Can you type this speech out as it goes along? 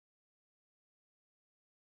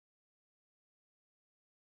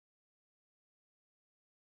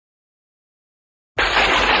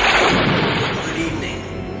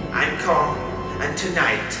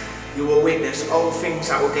will witness all things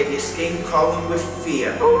that will get your skin crawling with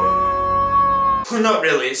fear. Well, not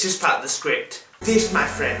really, it's just part of the script. This, my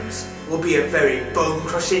friends, will be a very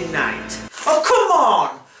bone-crushing night. Oh, come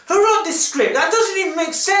on! Who wrote this script? That doesn't even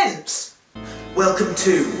make sense! Welcome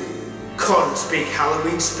to Con's Big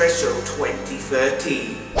Halloween Special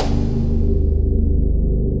 2013.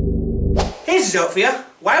 Here's a joke for you.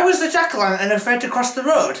 Why was the jack-o'-lantern afraid to cross the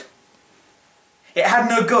road? It had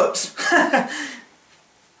no guts.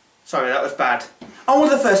 Sorry, that was bad. On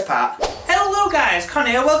with the first part. Hello guys, Con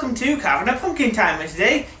here, welcome to Carving a Pumpkin Time, and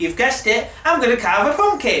today, you've guessed it, I'm going to carve a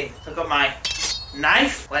pumpkin. I've got my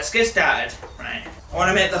knife, let's get started. Right, I want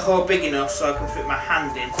to make the hole big enough so I can fit my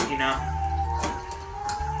hand in, you know.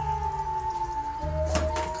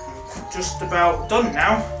 I'm just about done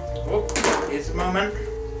now. Oh, here's the moment.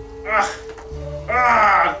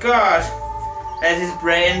 Ah, God. There's his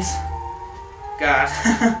brains. God.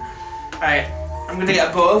 Right, I'm going to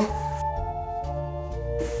get a bowl.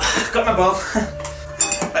 Got my bowl.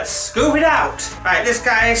 Let's scoop it out. Right, this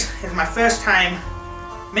guys is my first time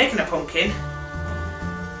making a pumpkin.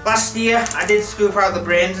 Last year I did scoop out the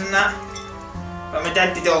brains and that, but my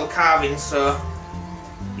dad did all the carving, so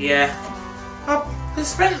yeah. Oh, it's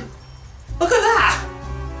spent. Look at that.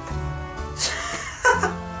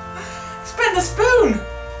 Spent a spoon.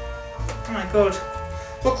 Oh my God.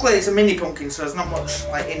 Luckily it's a mini pumpkin, so there's not much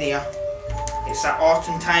like in here. It's that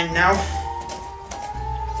autumn time now.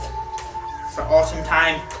 It's the autumn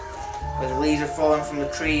time where the leaves are falling from the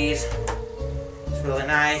trees. It's really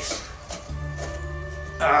nice.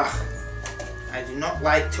 I do not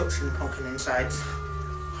like touching the pumpkin inside. It's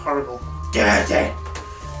horrible. Dirty!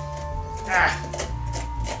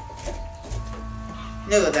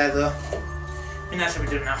 Nearly there though. I think that should be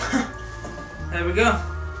done now. There we go.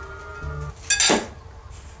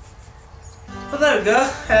 But there we go.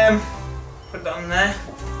 Put that on there.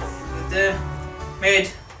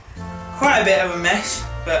 Made quite a bit of a mess,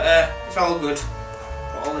 but it's all good.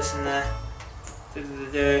 Put all this in there.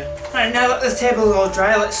 Right, now that the table's all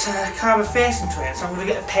dry, let's carve a face into it. So I'm going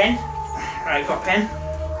to get a pen. Right, got a pen.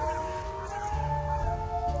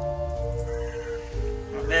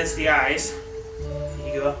 Right, there's the eyes.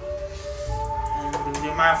 There you go. And I'm going to do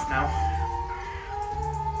a mouth now.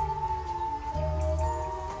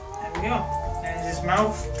 There we go. There's his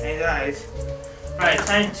mouth and his eyes. Right,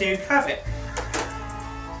 time to carve it.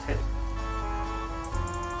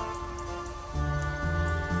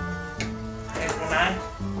 There's one eye.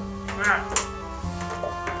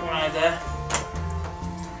 One eye there.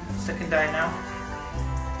 Second eye now.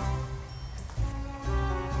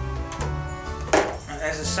 Right,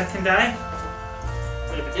 there's the second eye.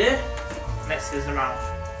 Over there. Next is the mouth.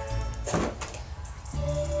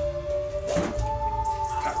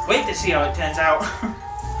 Can't wait to see how it turns out.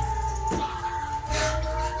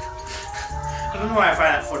 I don't know why I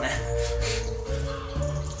find that funny.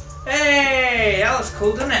 Hey, that looks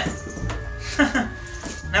cool, doesn't it?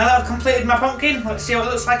 Now that I've completed my pumpkin, let's see what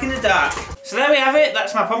it looks like in the dark. So there we have it,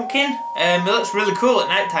 that's my pumpkin. It looks really cool at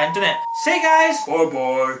night time, doesn't it? See you guys! Bye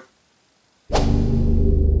bye!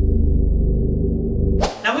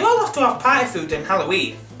 Now we all have to have party food on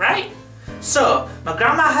Halloween, right? So, my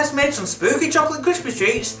grandma has made some spooky chocolate Christmas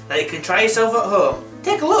treats that you can try yourself at home.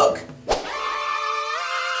 Take a look!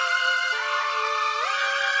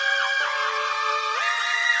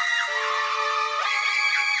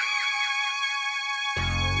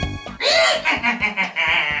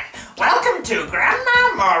 Welcome to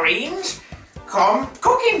Grandma Maureen's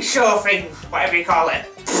cooking show thing, whatever you call it.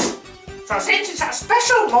 So since it's a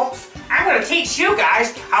special month, I'm going to teach you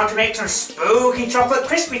guys how to make some spooky chocolate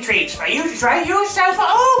crispy treats for you to try yourself at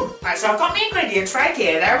home. Right, so I've got my ingredients right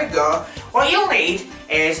here, there we go. What you'll need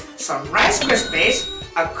is some Rice Krispies,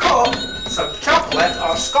 a cup, some chocolate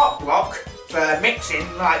or Scott block for mixing,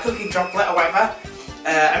 like cooking chocolate or whatever,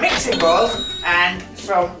 a mixing bowl, and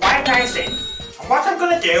some white icing. And what I'm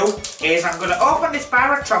going to do is I'm going to open this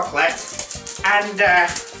bar of chocolate and I'm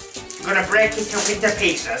going to break it up into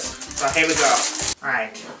pieces. So here we go.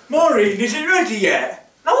 Right. Maureen, is it ready yet?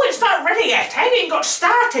 No, it's not ready yet. I haven't got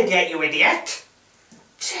started yet, you idiot.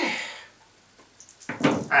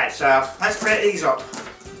 Right, so let's break these up.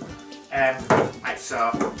 Right,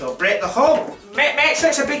 so break the whole. Make sure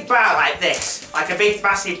it's a big bar like this, like a big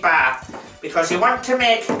massive bar, because you want to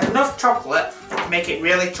make enough chocolate to make it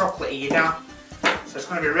really chocolatey, you know. So it's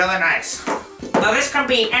going to be really nice. Now this can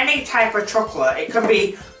be any type of chocolate. It can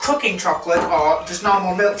be cooking chocolate or just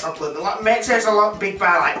normal milk chocolate. But make sure it's a big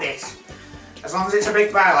bar like this. As long as it's a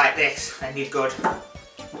big bar like this, then you're good.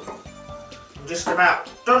 I'm just about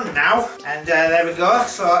done now. And there we go.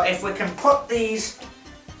 So if we can put these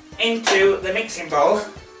into the mixing bowl.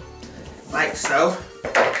 like so.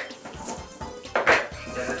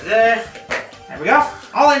 There we go,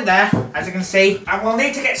 all in there, as you can see. And we'll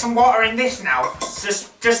need to get some water in this now,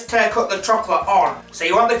 just to cook the chocolate on. So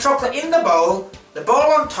you want the chocolate in the bowl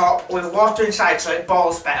on top with water inside so it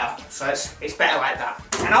boils better. So it's better like that.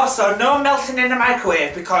 And also, no melting in the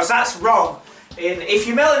microwave, because that's wrong. If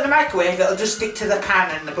you melt in the microwave, it'll just stick to the pan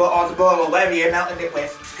and the bowl or whatever you're melting it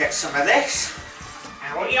with. Get some of this.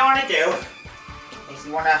 And what you want to do is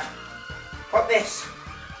you want to put this,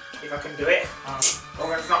 if I can do it.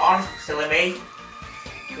 Oven's not on, silly me.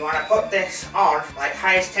 You want to put this on like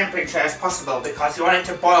highest temperature as possible because you want it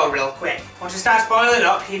to boil real quick. Once it starts boiling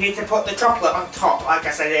up, you need to put the chocolate on top, like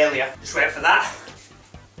I said earlier. Just wait for that.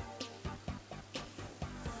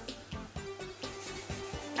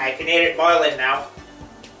 I can hear it boiling now.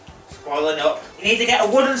 It's boiling up. You need to get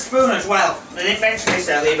a wooden spoon as well. I didn't mention this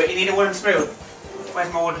earlier, but you need a wooden spoon.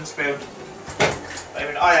 Where's my wooden spoon? Oh, there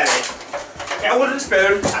it is. Get a wooden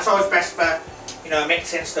spoon. That's always best for, you know,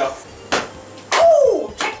 mixing stuff.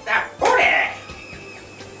 Oh, check that booty!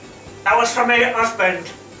 That was from my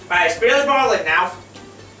husband. Right, it's really boiling now.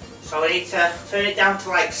 So we need to turn it down to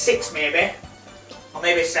like 6 maybe. Or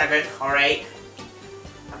maybe 7 or 8.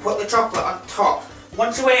 And put the chocolate on top.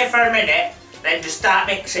 Once you wait for a minute, then just start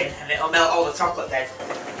mixing and it'll melt all the chocolate then.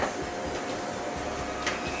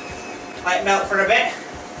 Let it melt for a bit.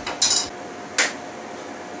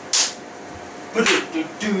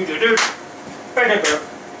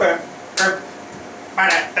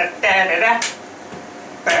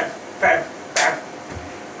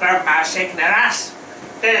 Grandma's shaking her ass.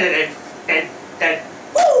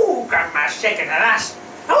 Woo! Grandma's shaking her ass.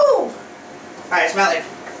 Oh! Right, it's melted.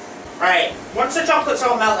 Right, once the chocolate's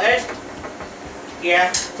all melted,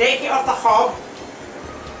 yeah, take it off the hob,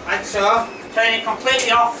 like so. Turn it completely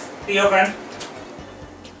off the oven.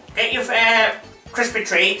 Get your crispy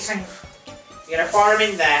treats and you're gonna pour them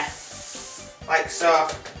in there, like so.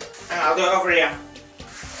 And I'll do it over here.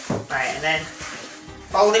 Right, and then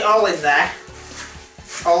fold it all in there.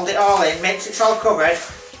 Fold it all in, make sure it's all covered.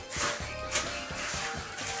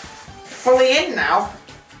 Fully in now.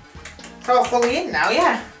 It's all fully in now,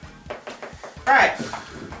 yeah. Right,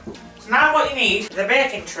 so now what you need is a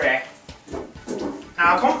baking tray.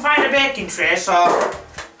 Now I couldn't find a baking tray, so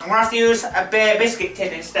I'm going to have to use a biscuit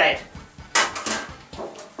tin instead.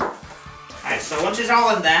 Right, so once it's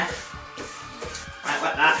all in there, right,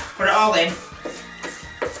 like that, put it all in,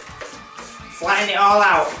 flatten it all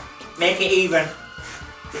out, make it even.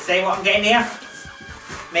 You see what I'm getting here?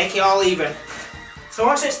 Make it all even. So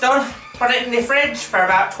once it's done, put it in the fridge for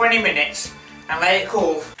about 20 minutes and let it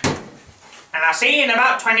cool. And I'll see you in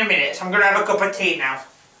about 20 minutes. I'm going to have a cup of tea now.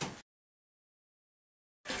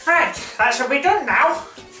 Right, that should be done now.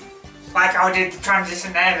 Like how I did the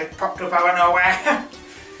transition there, it popped up out of nowhere.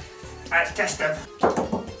 Let's test them.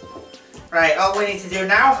 Right, all we need to do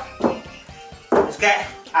now is get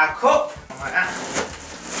our cup, like that.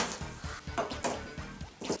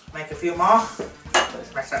 Make a few more. Put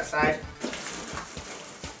this mess outside.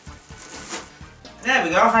 There we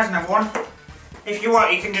go, there's another one. If you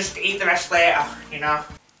want, you can just eat the rest later, you know.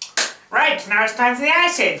 Right, now it's time for the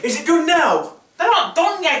icing. Is it done now? They're not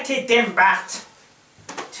done yet, you dim bat.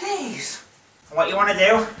 Jeez. And what you want to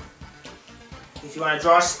do is you want to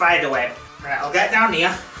draw a spider web. Right, I'll get down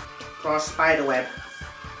here. Draw a spider web.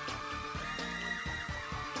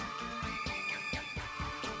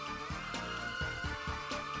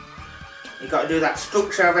 You've got to do that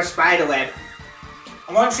structure of a spider web.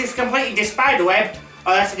 And once you've completed this spider web,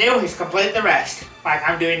 all you have to do is complete the rest, like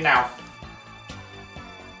I'm doing now.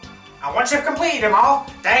 And once you've completed them all,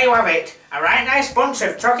 there you have it. A right nice bunch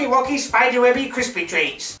of Chucky Wucky Spider Webby crispy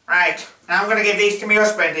treats. Right, now I'm going to give these to my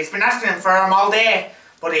husband. He's been asking for them all day,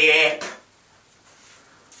 but he ape.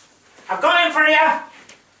 I've got him for you.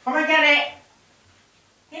 Come and get it.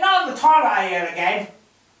 You're not on the toilet here again.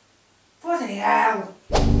 Bloody hell.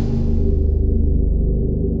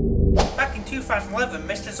 Back in 2011,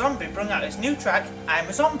 Mr. Zombie brought out his new track, I'm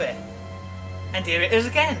a Zombie. And here it is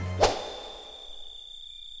again.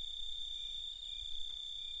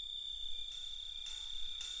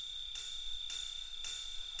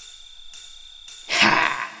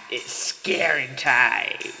 Ha! It's scaring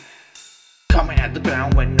time. Coming out the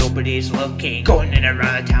ground when nobody's looking. Going in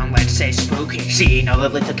around the town, let's say spooky. Seeing all the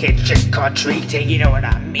little kids trick or treating. You know what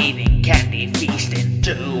I mean, in candy feasting.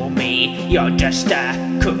 To me, you're just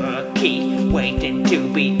a cookie waiting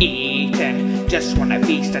to be eaten. Just wanna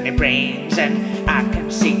feast on your brains, and I can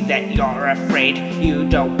see that you're afraid. You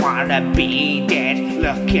don't wanna be dead.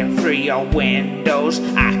 Looking through your windows,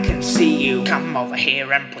 I can see you. Come over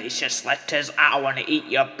here and please just let us. I wanna eat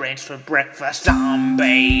your brains for breakfast,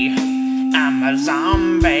 zombie. I'm a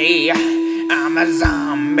zombie. I'm a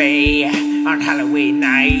zombie on Halloween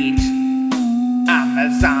night. I'm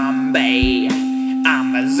a zombie.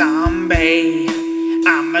 I'm a zombie.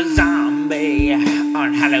 I'm a zombie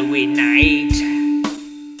on Halloween night.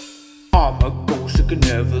 I'm a ghost, you can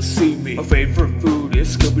never see me. My favorite food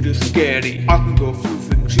is Scooby-Doo spaghetti. I can go through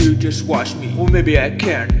things, you just watch me. Or maybe I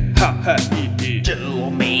can. Ha ha hee. To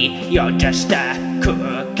me, you're just a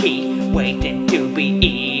cookie waiting to be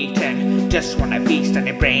eaten. Just wanna feast on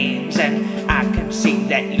your brains, and I can see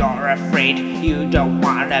that you're afraid. You don't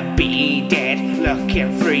wanna be dead.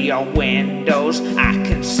 Looking through your windows, I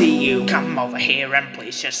can see you. Come over here and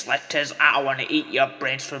please just let us. I wanna eat your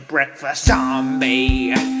brains for breakfast.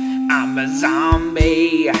 Zombie, I'm a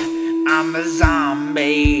zombie. I'm a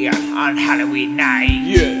zombie on Halloween night.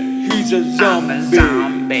 Yeah, he's a zombie. I'm a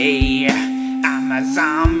zombie. I'm a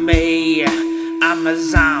zombie. I'm a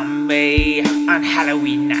zombie on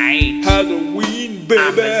Halloween night. Halloween, baby.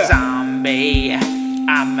 I'm a zombie.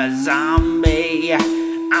 I'm a zombie.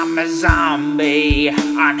 I'm a zombie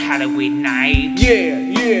on Halloween night. Yeah,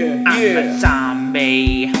 yeah, I'm a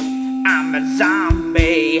zombie. I'm a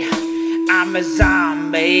zombie. I'm a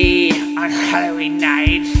zombie on Halloween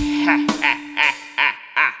night.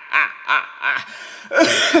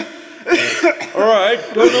 Alright,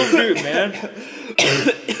 don't overdo it, man.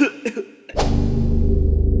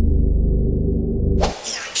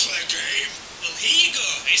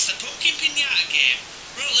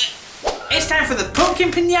 It's time for the pumpkin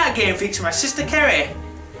pinata game featuring my sister Kerry.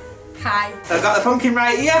 Hi. So I've got the pumpkin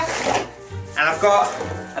right here, and I've got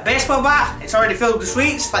a baseball bat. It's already filled with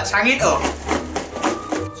sweets. Let's hang it up.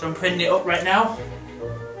 So I'm putting it up right now.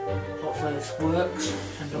 Hopefully this works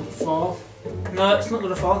and don't fall. No, it's not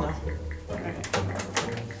going to fall now.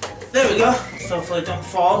 There we go. So hopefully it don't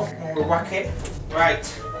fall when we whack it. Right.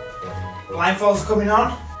 Blindfolds are coming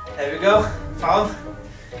on. There we go. Follow.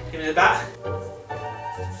 Give me the bat.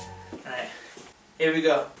 Here we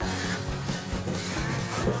go.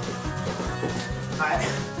 Right.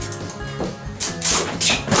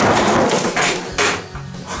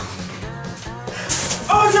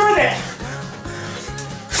 Oh, I'm doing it!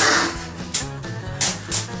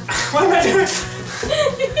 What am I doing?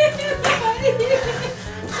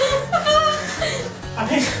 I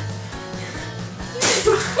mean,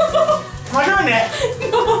 am I doing it?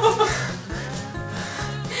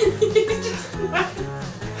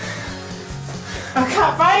 I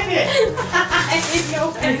can't find it!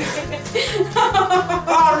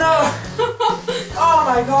 Oh no! Oh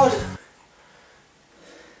my god!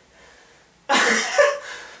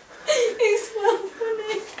 It's so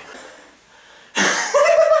funny.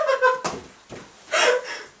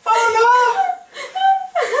 Oh no!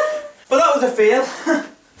 Well, that was a fail.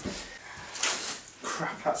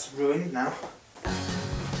 Crap, that's ruined now.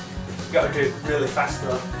 Gotta do it really fast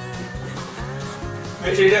though.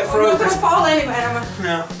 Make sure you don't throw I'm not going to fall anywhere, am I?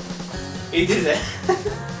 No. He did it.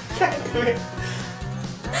 Can't do it.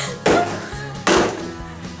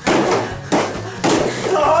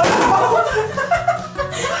 Oh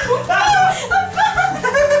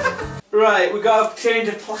no! Right, we got to change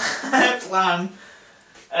the plan.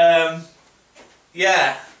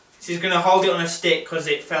 Yeah. She's going to hold it on a stick because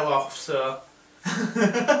it fell off, so...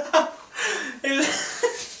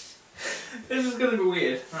 This is going to be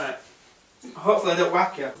weird. Right. Hopefully I don't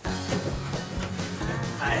whack you.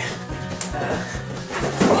 Right.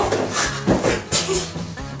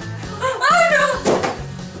 Oh no!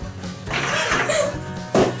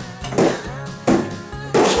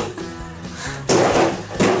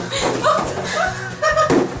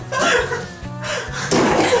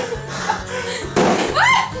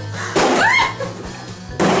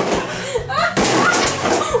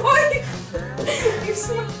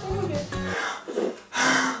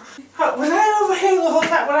 Was I over here the whole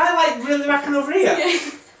time? Was I like really whacking over here? Yeah.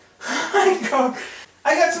 Oh my god!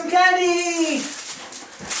 I got some candy!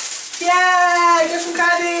 Yeah! I got some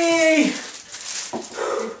candy!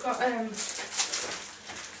 We've got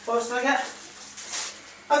What else did I get?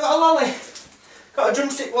 I got a lolly! Got a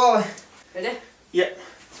drumstick lolly. Ready? Yep.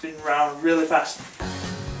 Spin round really fast.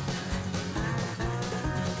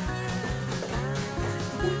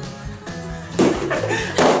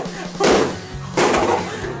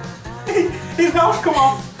 His mouth come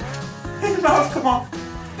off! His mouth come off!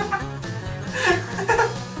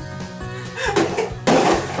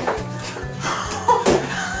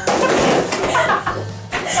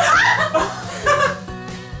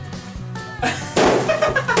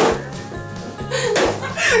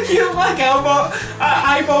 You look like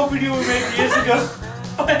I eyeball video we made years ago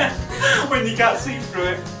when you can't see through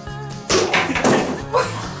it.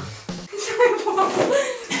 Sorry, Paul.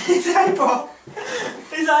 his eyeball.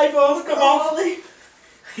 His eyeballs come off.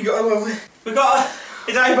 You got a lolly. We got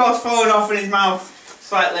his eyeballs falling off in his mouth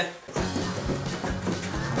slightly.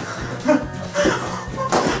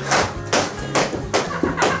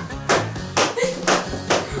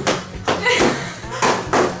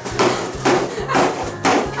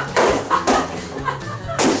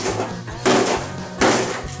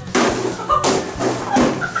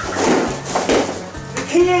 The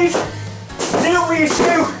key is do it with your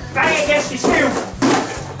shoe. Bang against your shoe.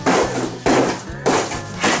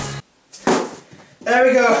 There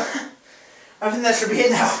we go. I think that should be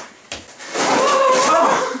it now.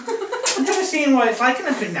 Oh, I've never seen what it's like in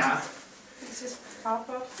a pinata. It's just pop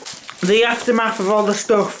off. The aftermath of all the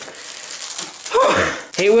stuff.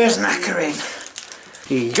 It was knackering.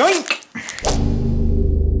 Yoink!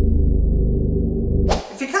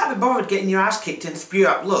 If you can't be bothered getting your ass kicked and spew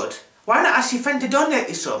out blood, why not ask your friend to donate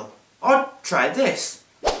you some? Or try this.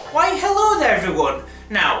 Why hello there everyone!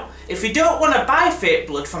 Now, if you don't want to buy fake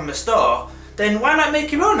blood from the store, then why not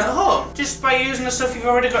make your own at home? Just by using the stuff you've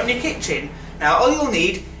already got in your kitchen. Now all you'll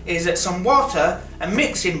need is some water, a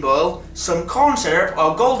mixing bowl, some corn syrup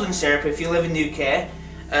or golden syrup if you live in the UK,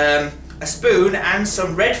 a spoon and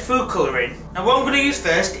some red food colouring. Now what I'm going to use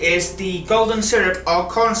first is the golden syrup or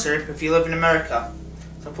corn syrup if you live in America.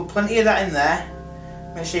 So I'll put plenty of that in there.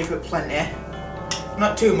 Make sure you put plenty.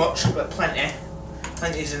 Not too much, but plenty.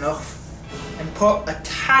 Plenty is enough. And put a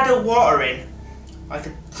tad of water in, like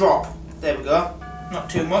a drop. There we go. Not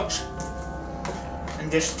too much.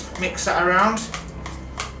 And just mix that around.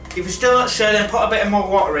 If you're still not sure, then put a bit more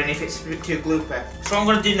water in if it's a bit too gloopy. So what I'm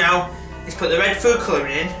going to do now is put the red food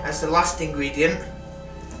colouring in as the last ingredient.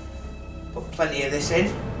 Put plenty of this in,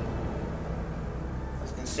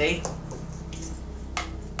 as you can see.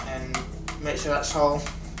 And make sure that's all,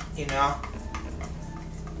 you know.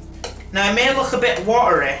 Now it may look a bit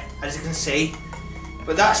watery, as you can see,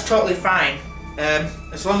 but that's totally fine.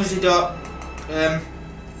 As long as you don't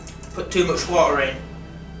put too much water in.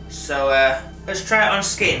 So let's try it on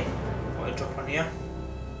skin. What a drop on here.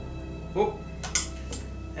 Oh,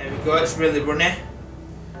 there we go. It's really runny.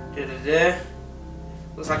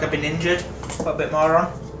 Looks like I've been injured. Put a bit more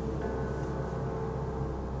on.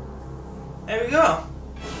 There we go.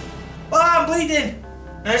 Oh, I'm bleeding.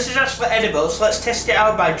 Now this is actually edible, so let's test it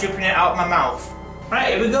out by dripping it out of my mouth.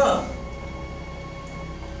 Right, here we go.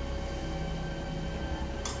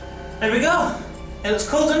 There we go. It looks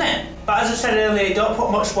cool, doesn't it? But as I said earlier, don't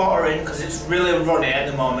put much water in because it's really runny at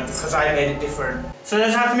the moment because I made it different. So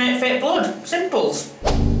that's how to make fake blood. Simples.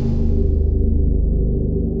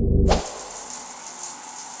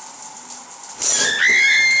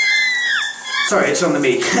 Sorry, it's on the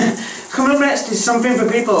meat. Coming up next is something for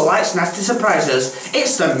people that like nasty surprises.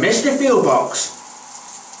 It's the Mr. Feel Box.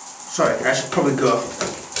 Sorry, I should probably go.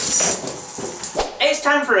 It's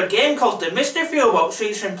time for a game called the Mr. Feel Box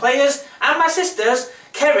featuring players and my sisters,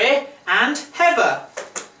 Kerry and Heather.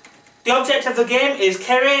 The object of the game is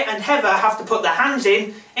Kerry and Heather have to put their hands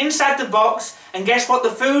inside the box and guess what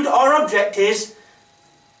the food or object is.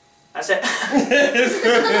 That's it. I'll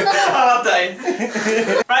have that in.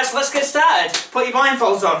 Right, so let's get started. Put your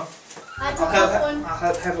blindfolds on. I'll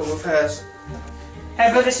help Heather with hers.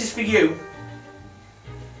 Heather, this is for you.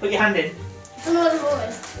 Put your hand in. I don't know what the ball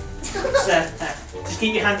is. There. Just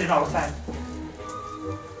keep your hand in all the time.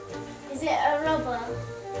 Is it a rubber?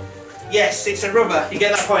 Yes, it's a rubber. You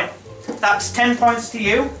get that point. That's 10 points to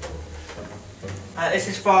you. This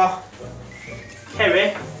is for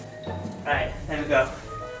Kerry. Right, there we go.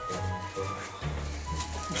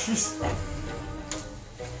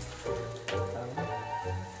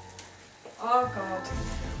 Oh God.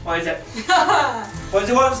 What is it? What is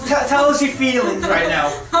it? Tell us your feelings right now.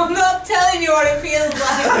 I'm not telling you what it feels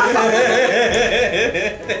like.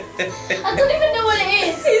 I don't even know what it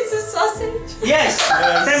is. It's a sausage. Yes,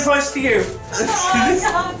 10 points to you. Oh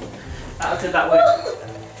God. I'll do that way.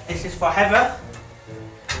 This is for Heather.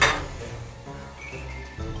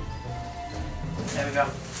 There we go.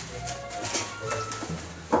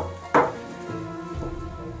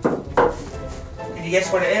 Can you guess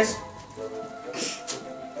what it is?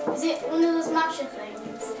 Is it one of those matcha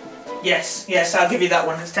things? Yes, I'll give you that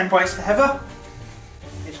one. It's 10 points for Heather.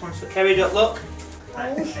 This one's for Kerry, don't look.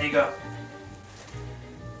 Right, there you go.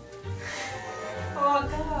 Oh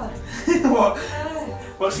God. What?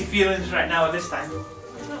 What's your feelings right now at this time? I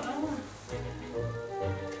don't know.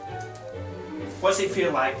 What's it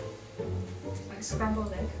feel like? Like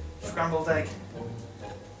scrambled egg. Scrambled egg.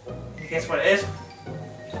 Can you guess what it is?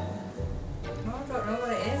 No, I don't know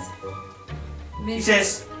what it is. Mint. He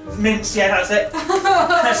says mince, yeah, that's it.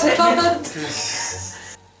 That's it,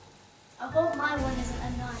 mince. I hope my one isn't a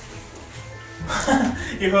knife.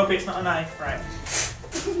 You hope it's not a knife, right?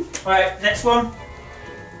 Right, next one.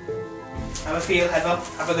 Have a feel, Heather.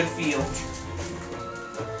 Have a good feel.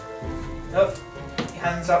 Up. Your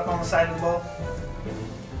hands up on the side of the ball.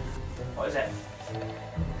 What is it?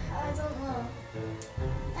 I don't know.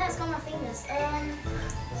 It's got my fingers.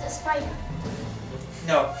 Is it a spider?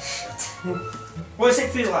 No. What does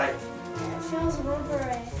it feel like? It feels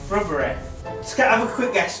rubbery. Rubbery. Just have a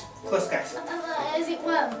quick guess. Close guess. Is it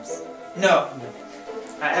worms? No.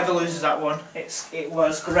 Right, Heather loses that one. It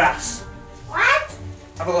was grass. What?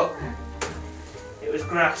 Have a look. It was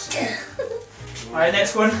grass. Alright,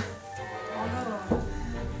 next one. Oh no.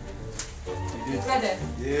 Ready?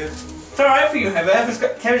 Yeah. It's alright for you, Heather.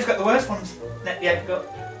 Kerry's got the worst ones. Yeah, go.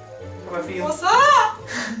 Have a feel. What's that?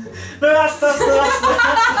 No, that's the thing.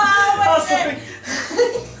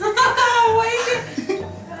 What is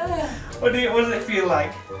it? What does it feel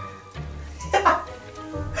like?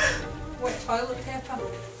 Wet toilet paper.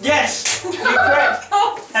 Yes! You're correct.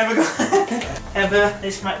 Heather, go. Heather,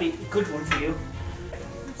 this might be a good one for you.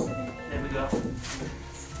 There we go.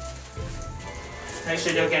 Make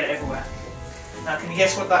sure you don't get it everywhere. Now, can you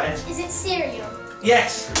guess what that is? Is it cereal?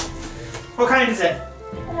 Yes. What kind is it?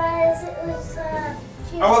 Is it with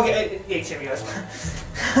I will get it. Yeah, Cheerios.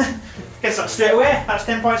 Guess that straight away. That's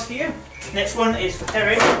 10 points to you. Next one is for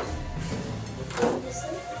Terry.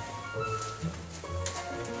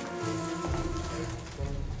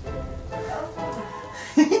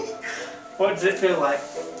 What does it feel like?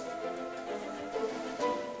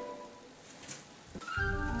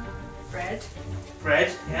 Bread.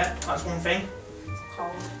 Bread, yeah, that's one thing. It's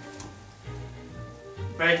cold.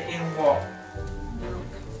 Bread in what? Milk.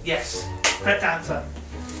 Yes. Correct answer.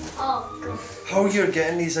 Oh, God. How you're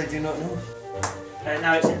getting these, I do not know.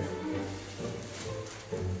 Now it's in.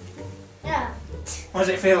 Yeah. What does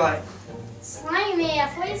it feel like? Slimy. I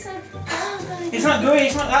thought you said. It's not gooey,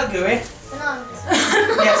 it's not that gooey. Bananas.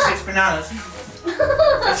 Yes, it's bananas.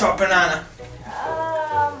 A chopped banana.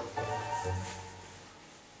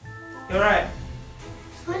 You're right.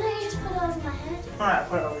 Why don't you just put it over my head? Alright,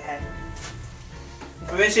 put it over your head.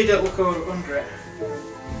 But make sure you don't look under it.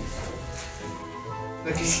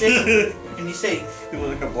 Look, can you see? Can you see? You look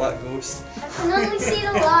like a black ghost. I can only see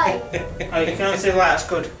the light. Oh, you can only see the light, that's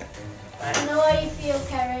good. Right. I know how you feel,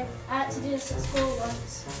 Karen. I had to do this at school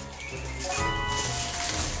once.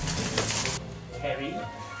 Kerry.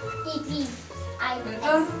 E.P. I.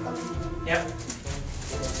 Yep.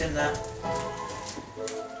 It's in there.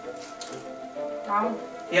 Down.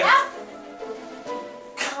 Yep.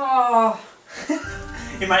 Oh.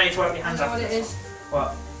 You might need to wipe your I hands know after what it this. is.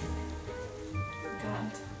 What?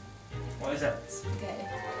 God. What is it? Spaghetti.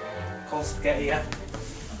 Cold spaghetti, yeah.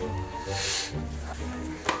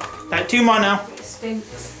 Right, 2 more now. It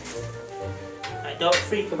stinks. Right, don't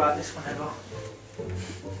freak about this one ever.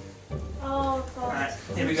 Oh, God. Right,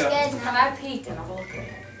 here we I'm go. scared Can now. I peek and have a look at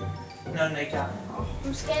it? No, you can't.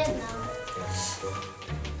 I'm scared now.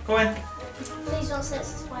 Go in. Please don't say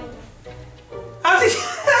it's a spider. How did you,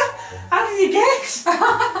 how did you guess?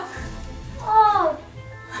 Oh!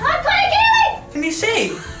 I'm gonna get it! Can you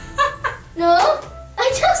see? No!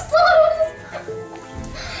 I just thought it was.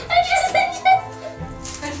 I just.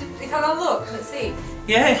 Can I look? Let's see.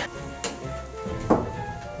 Yeah.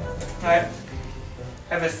 Right.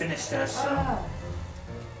 Heather's finished hers. So. Oh.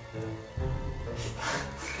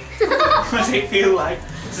 What does it feel like?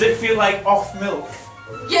 Does it feel like off milk?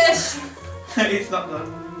 Yes! It's not good.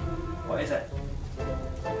 What is it?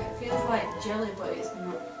 It feels like jelly, but it's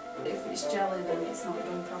not. If it's jelly, then it's not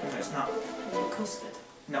done properly. It's not. Or custard.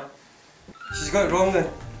 No. She's got it wrong then.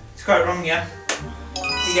 It's got it wrong, yeah.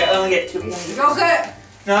 You only get 2 points. Yogurt!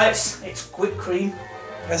 No, it's whipped cream.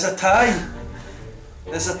 It's a tie.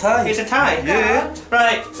 It's a tie. It's a tie. Yeah.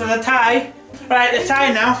 Right, so the tie. Right, the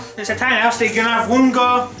tie now. It's a tie now, so you're gonna have one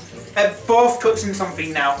go at both touching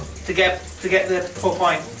something now to get the full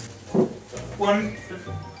point. One.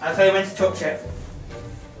 I'll tell you when to touch it.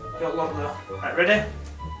 Don't look though. Right, ready?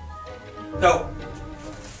 Go.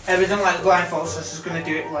 Ever don't like the blindfold, so she's gonna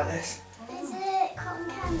do it like this. Is it cotton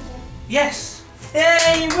candy? Yes.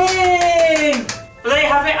 Yay, you win! Well, there you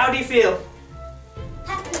have it. How do you feel?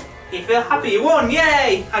 Happy. You feel happy? You won!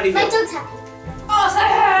 Yay! How do you My feel? dog's happy.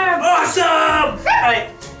 Awesome! Awesome! Right,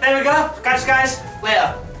 there we go. Catch you guys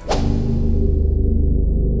later.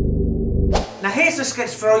 Now here's the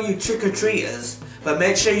sketch for all you trick-or-treaters, but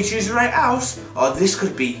make sure you choose the right house or this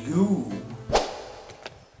could be you.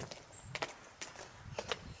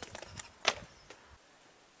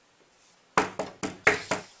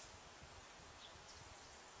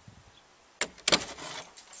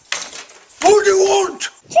 What do you want?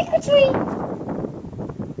 Trick or treat.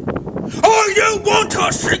 Are you want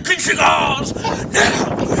are sinking cigars.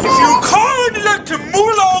 Now, if you kindly like to move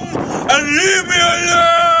along and leave me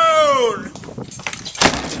alone.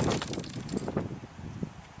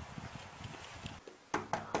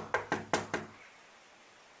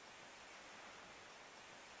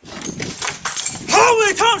 How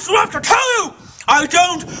many times do I have to tell you? I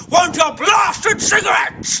don't want your blasted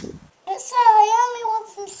cigarettes! But sir, I only want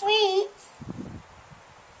some sweets.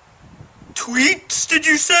 Tweets, did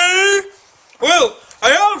you say? Well, I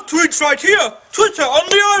have tweets right here. Twitter on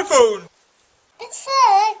the iPhone. But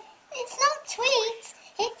sir, it's not tweets,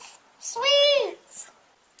 it's sweets.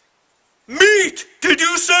 Meat, did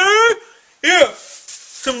you say? Here,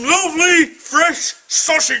 some lovely fresh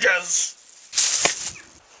sausages.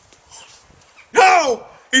 Now,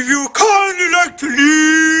 if you kindly like to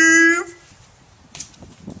leave.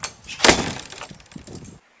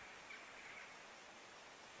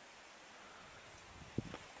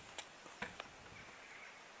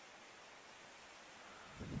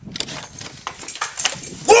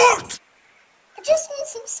 What? I just want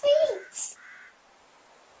some sweets.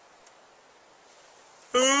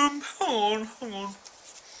 Hang on.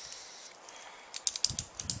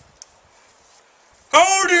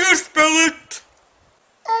 How do you spell it?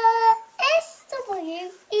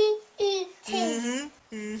 S-W-E-E-T.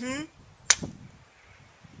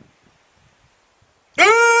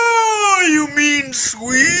 Ah, you mean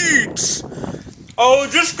sweets. I'll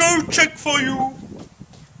just go check for you.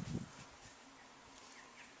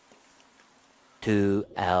 2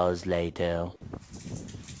 hours later.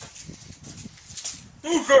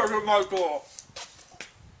 Who's there at my door?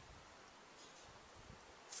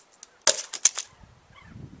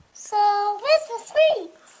 So, where's the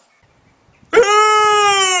sweets?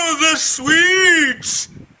 Ah, the sweets.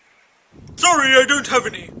 Sorry, I don't have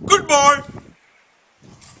any. Goodbye.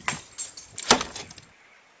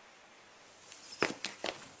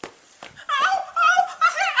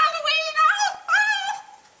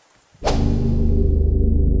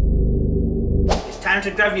 Time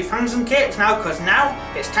to grab your fans and capes now, because now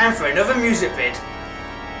it's time for another music vid.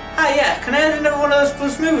 Ah yeah, can I have another one of those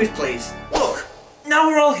Plus movies please? Look, now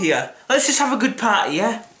we're all here, let's just have a good party,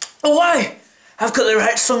 yeah? Oh why? I've got the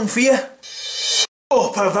right song for you.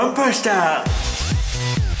 Upper Vampire Style.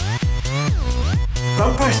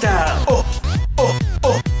 Vampire Style.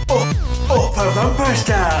 Upper Vampire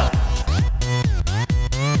Style.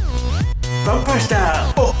 Vampire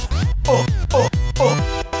Style.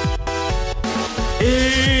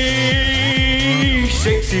 Hey,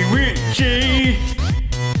 sexy witchy.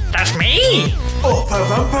 That's me! Upper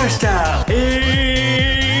Vampire Style.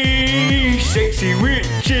 Hey, sexy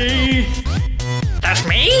witchy. That's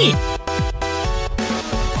me!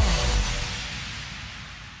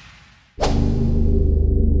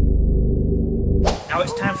 Now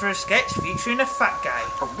it's time for a sketch featuring a fat guy.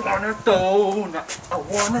 I want a donut. I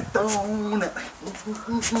want a donut.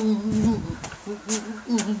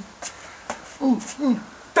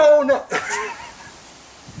 Donut.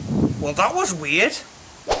 Well, that was weird.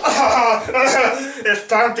 It's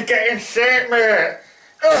time to get in shape, mate.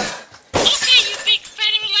 Okay, you big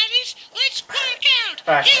fat old laddies, let's work out.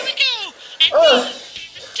 Right. Here we go. And 1,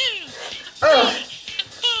 and 2, and 3, and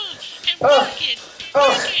 4, and work it.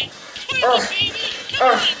 Work it. Twerk it, baby. Come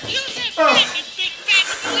on. Use that fat, you big fat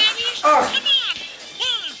old laddies. Come on.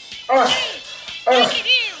 1, 2, work it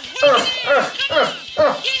here. Work it there. Come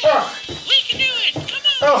on. Yeah. We can do it.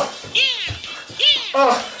 Come on. Yeah. Yeah.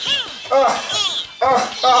 Oh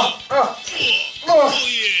yeah. Oh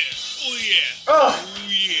yeah. Oh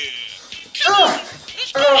yeah. Come on.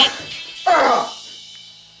 Let's do it.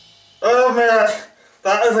 Oh man,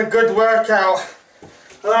 that is a good workout.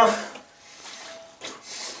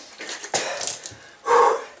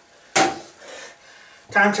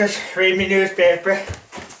 Time to read my newspaper.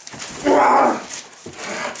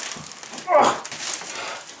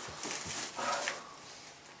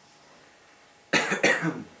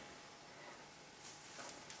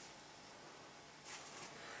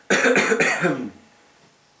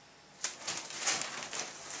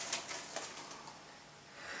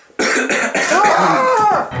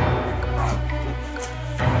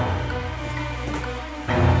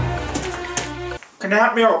 Can you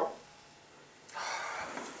help me out?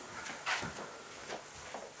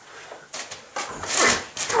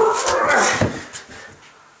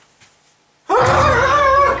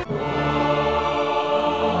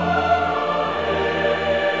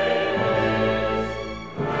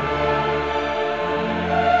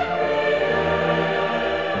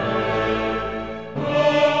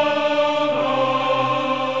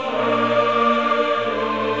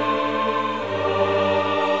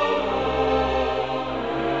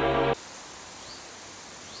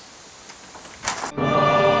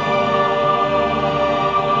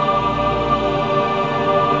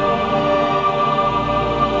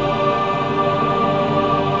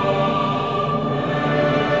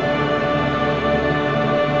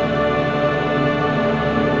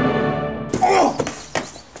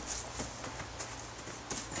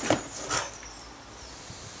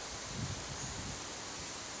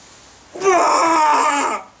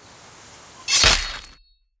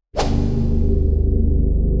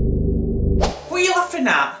 laughing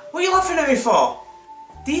at? What are you laughing at me for?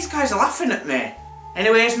 These guys are laughing at me.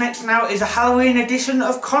 Anyways, next now is a Halloween edition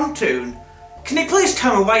of ConToon. Can you please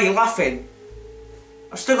tell me why you're laughing?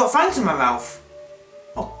 I've still got fangs in my mouth.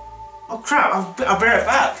 Oh crap, I'll be right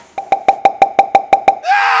back.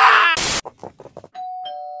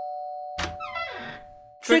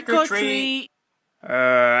 Trick or treat!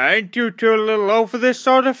 Ain't you two a little low for this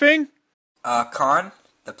sort of thing? Con,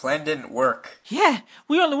 the plan didn't work. Yeah,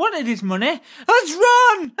 we only wanted his money. Let's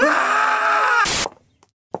run!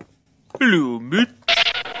 Hello, mate.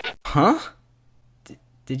 Huh?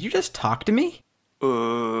 Did you just talk to me?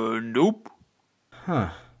 Nope. Huh.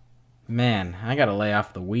 Man, I gotta lay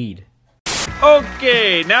off the weed.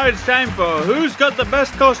 Okay, now it's time for Who's Got the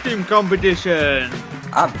Best Costume competition.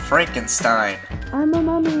 I'm Frankenstein. I'm a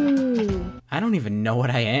mummy. I don't even know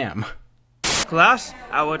what I am. Class,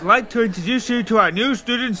 I would like to introduce you to our new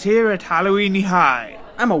students here at Halloweeny High.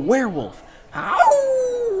 I'm a werewolf.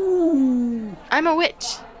 Ow! I'm a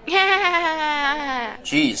witch. Yeah.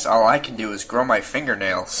 Jeez, all I can do is grow my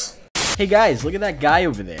fingernails. Hey guys, look at that guy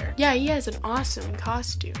over there. Yeah, he has an awesome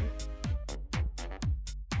costume.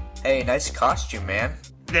 Hey, nice costume, man.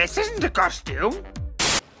 This isn't a costume.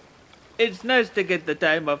 It's nice to get the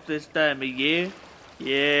time off this time of year.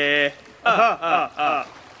 Yeah.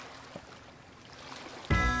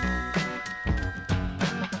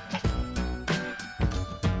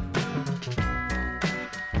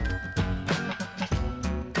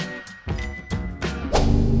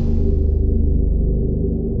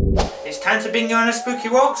 It's time to bring you on a spooky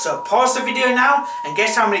walk, so pause the video now and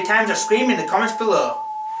guess how many times I scream in the comments below.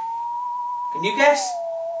 Can you guess?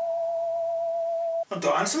 Oh,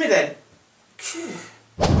 don't answer me then.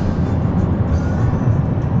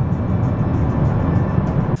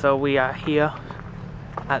 So we are here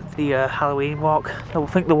at the Halloween walk. I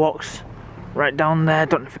think the walk's right down there.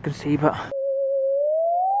 Don't know if you can see, but...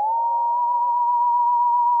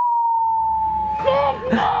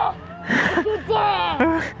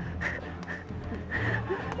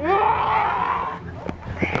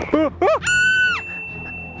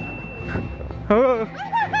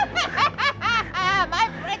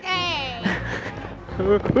 My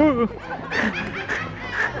pretty!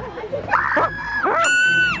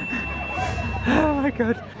 Oh my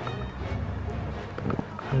god.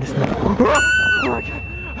 I'm just not... Oh my god.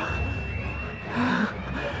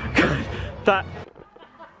 God, that...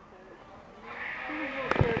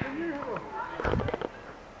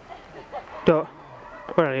 Don't...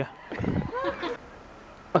 Where are you?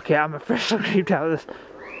 Okay, I'm officially creeped out of this.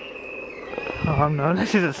 Oh no,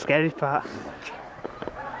 this is a scary part.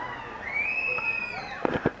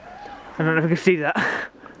 I don't know if you can see that.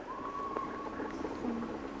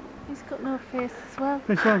 He's got no face as well.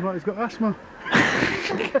 He sounds like he's got asthma.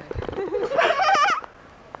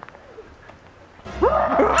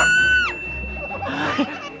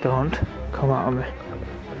 Don't come out of me.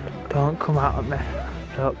 Don't come out of me.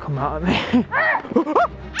 Don't come out of me.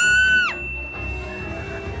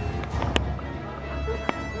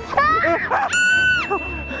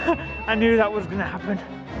 I knew that was gonna happen.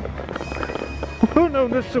 Oh no,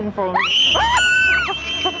 there's someone following me.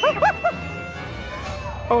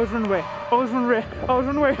 Always run away. Always run away. Always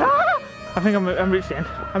run away. I think I'm reached the end.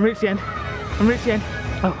 I'm reached the end. I'm reached the end.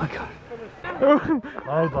 Oh my god.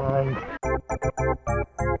 Bye bye.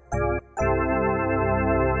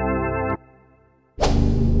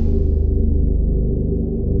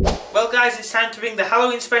 Well guys, it's time to bring the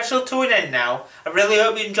Halloween special to an end now. I really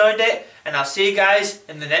hope you enjoyed it, and I'll see you guys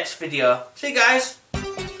in the next video. See you guys!